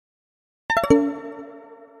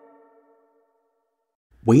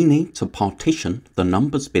We need to partition the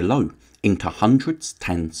numbers below into hundreds,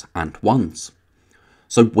 tens and ones.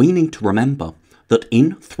 So we need to remember that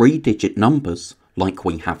in 3-digit numbers, like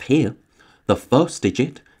we have here, the first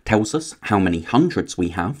digit tells us how many hundreds we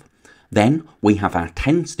have, then we have our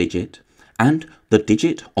tens digit, and the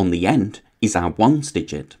digit on the end is our ones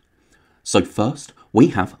digit. So first we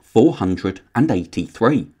have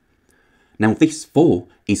 483. Now this 4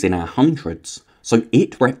 is in our hundreds, so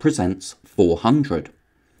it represents 400.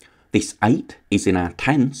 This 8 is in our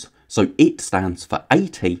tens, so it stands for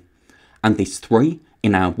 80, and this 3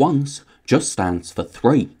 in our ones just stands for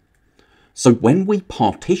 3. So when we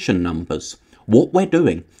partition numbers, what we're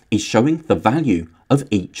doing is showing the value of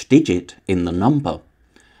each digit in the number.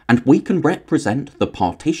 And we can represent the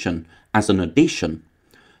partition as an addition,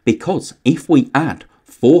 because if we add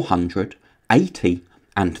 400, 80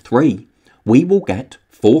 and 3, we will get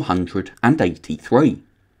 483.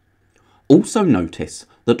 Also notice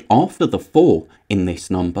that after the 4 in this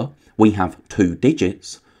number, we have 2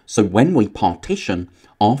 digits. So when we partition,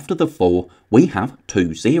 after the 4, we have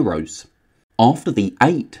 2 zeros. After the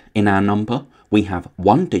 8 in our number, we have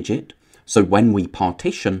 1 digit. So when we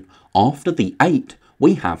partition, after the 8,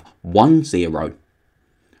 we have 1 zero.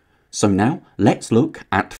 So now let's look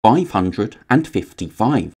at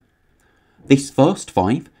 555. This first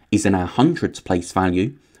 5 is in our hundreds place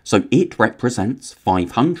value, so it represents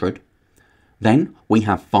 500. Then we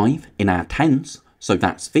have 5 in our tens, so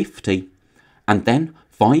that's 50. And then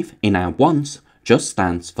 5 in our ones just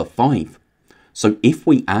stands for 5. So if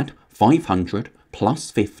we add 500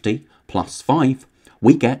 plus 50 plus 5,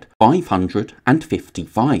 we get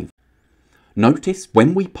 555. Notice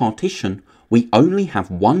when we partition, we only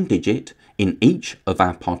have 1 digit in each of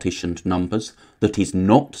our partitioned numbers that is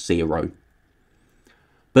not 0.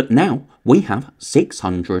 But now we have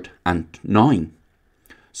 609.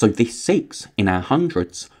 So this 6 in our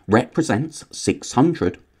hundreds represents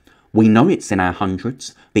 600. We know it's in our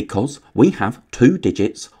hundreds because we have 2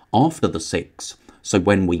 digits after the 6. So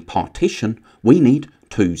when we partition, we need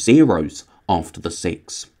 2 zeros after the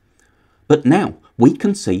 6. But now we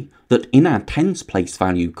can see that in our tens place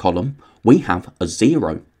value column, we have a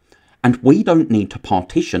 0. And we don't need to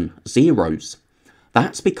partition zeros.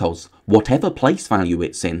 That's because whatever place value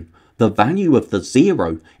it's in, the value of the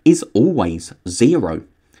 0 is always 0.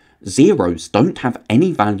 Zeros don't have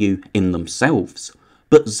any value in themselves,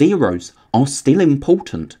 but zeros are still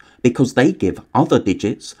important because they give other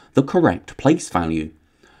digits the correct place value.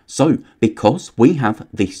 So because we have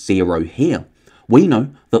this 0 here, we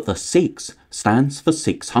know that the 6 stands for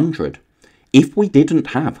 600. If we didn't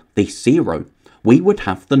have this 0, we would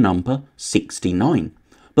have the number 69,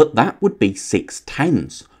 but that would be 6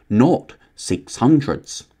 tens, not 6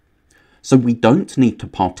 hundreds. So we don't need to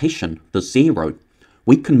partition the 0.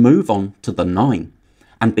 We can move on to the 9,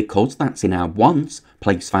 and because that's in our ones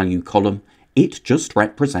place value column, it just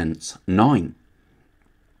represents 9.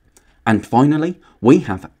 And finally, we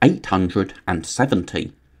have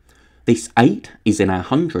 870. This 8 is in our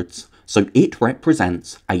hundreds, so it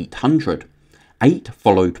represents 800. 8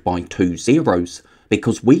 followed by 2 zeros,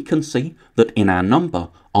 because we can see that in our number,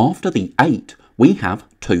 after the 8, we have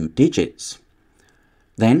 2 digits.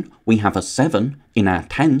 Then we have a 7 in our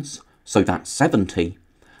tens, so that's 70,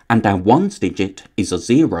 and our ones digit is a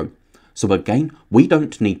 0. So again, we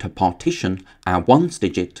don't need to partition our ones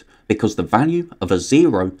digit because the value of a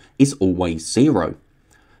 0 is always 0.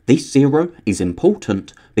 This 0 is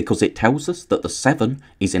important because it tells us that the 7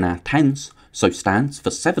 is in our tens, so stands for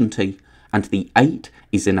 70, and the 8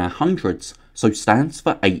 is in our hundreds, so stands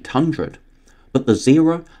for 800. But the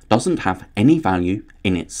 0 doesn't have any value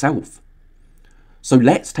in itself. So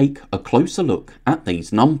let's take a closer look at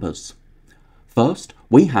these numbers. First,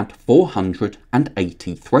 we had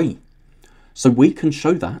 483. So we can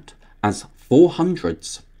show that as 4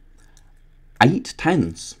 hundreds, 8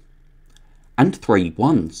 tens, and 3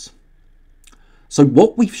 ones. So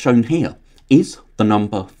what we've shown here is the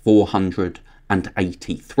number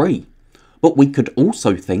 483, but we could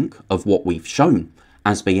also think of what we've shown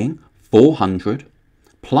as being 400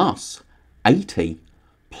 plus 80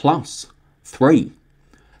 plus 3.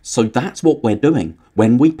 So that's what we're doing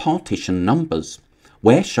when we partition numbers.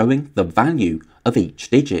 We're showing the value of each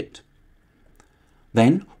digit.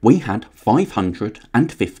 Then we had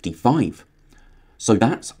 555. So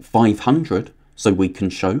that's 500, so we can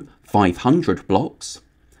show 500 blocks.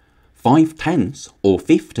 5 tens or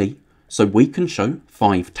 50, so we can show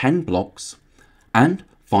 5 10 blocks. And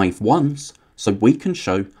 5 ones, so we can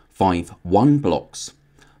show 5 1 blocks.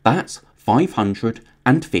 That's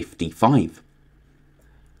 555.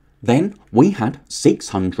 Then we had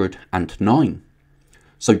 609.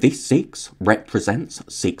 So this 6 represents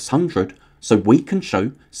 600, so we can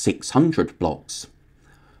show 600 blocks.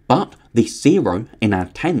 But this 0 in our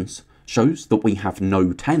tens shows that we have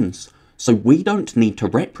no tens, so we don't need to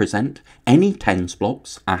represent any tens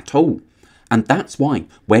blocks at all. And that's why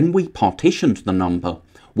when we partitioned the number,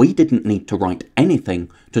 we didn't need to write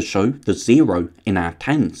anything to show the 0 in our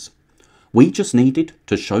tens. We just needed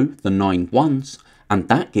to show the 9 ones, and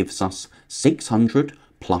that gives us 600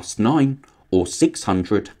 plus 9, or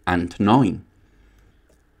 609.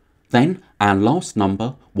 Then our last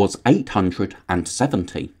number was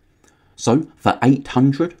 870. So for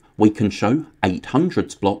 800, we can show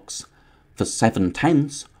 800s blocks. For 7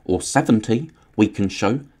 tens, or 70, we can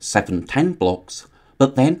show 710 blocks.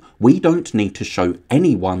 But then we don't need to show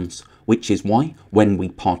any ones, which is why when we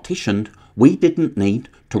partitioned, we didn't need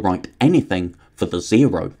to write anything for the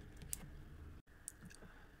 0.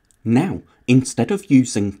 Now, instead of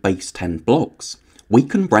using base 10 blocks, we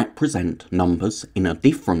can represent numbers in a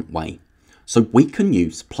different way. So we can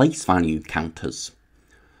use place value counters.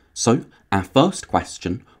 So our first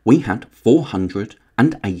question, we had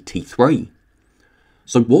 483.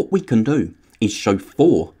 So what we can do is show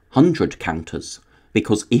 400 counters,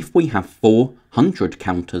 because if we have 400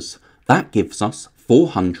 counters, that gives us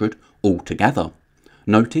 400 altogether.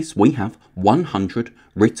 Notice we have 100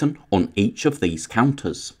 written on each of these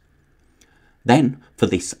counters. Then for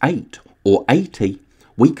this 8 or 80,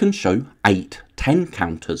 we can show 8 10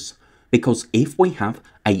 counters, because if we have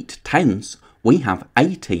 8 tens, we have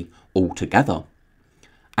 80 altogether.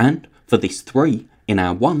 And for this 3 in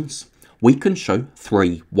our ones, we can show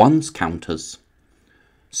 3 ones counters.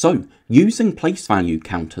 So using place value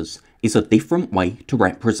counters is a different way to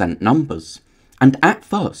represent numbers, and at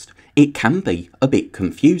first it can be a bit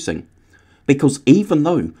confusing, because even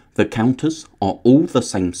though the counters are all the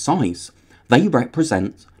same size, they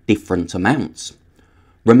represent different amounts.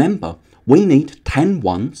 Remember, we need 10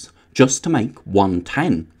 ones just to make 1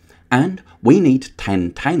 10, and we need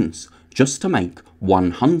 10 tens just to make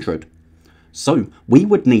 100. So we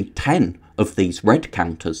would need 10 of these red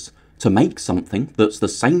counters to make something that's the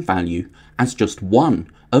same value as just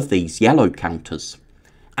 1 of these yellow counters.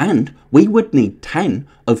 And we would need 10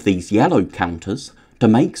 of these yellow counters to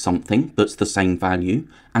make something that's the same value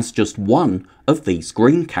as just 1 of these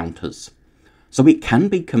green counters. So it can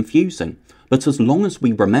be confusing, but as long as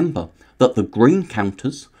we remember that the green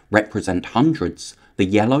counters represent hundreds, the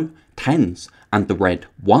yellow tens, and the red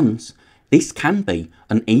ones, this can be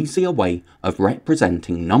an easier way of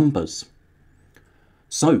representing numbers.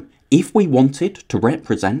 So if we wanted to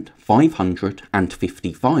represent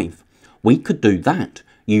 555, we could do that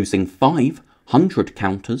using 500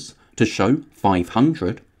 counters to show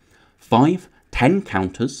 500, 5 10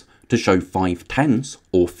 counters to show 5 tens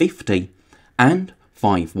or 50, and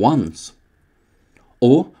 5 ones.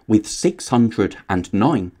 Or with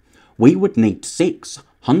 609, we would need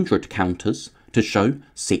 600 counters to show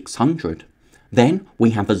 600. Then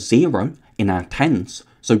we have a 0 in our tens,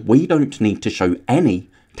 so we don't need to show any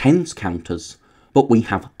tens counters, but we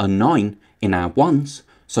have a 9 in our ones,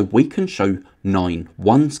 so we can show 9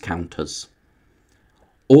 ones counters.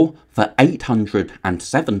 Or for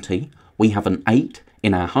 870, we have an 8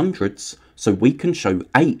 in our hundreds, so we can show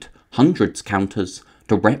 8 hundreds counters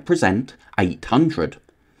to represent 800.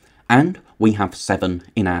 And we have 7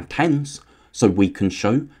 in our tens, so we can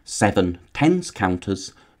show 7 tens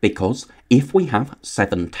counters, because if we have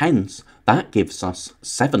 7 tens, that gives us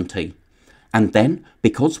 70. And then,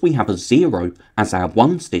 because we have a 0 as our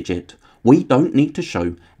ones digit, we don't need to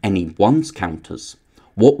show any ones counters.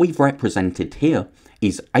 What we've represented here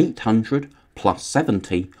is 800 plus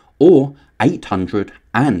 70, or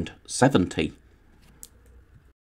 870.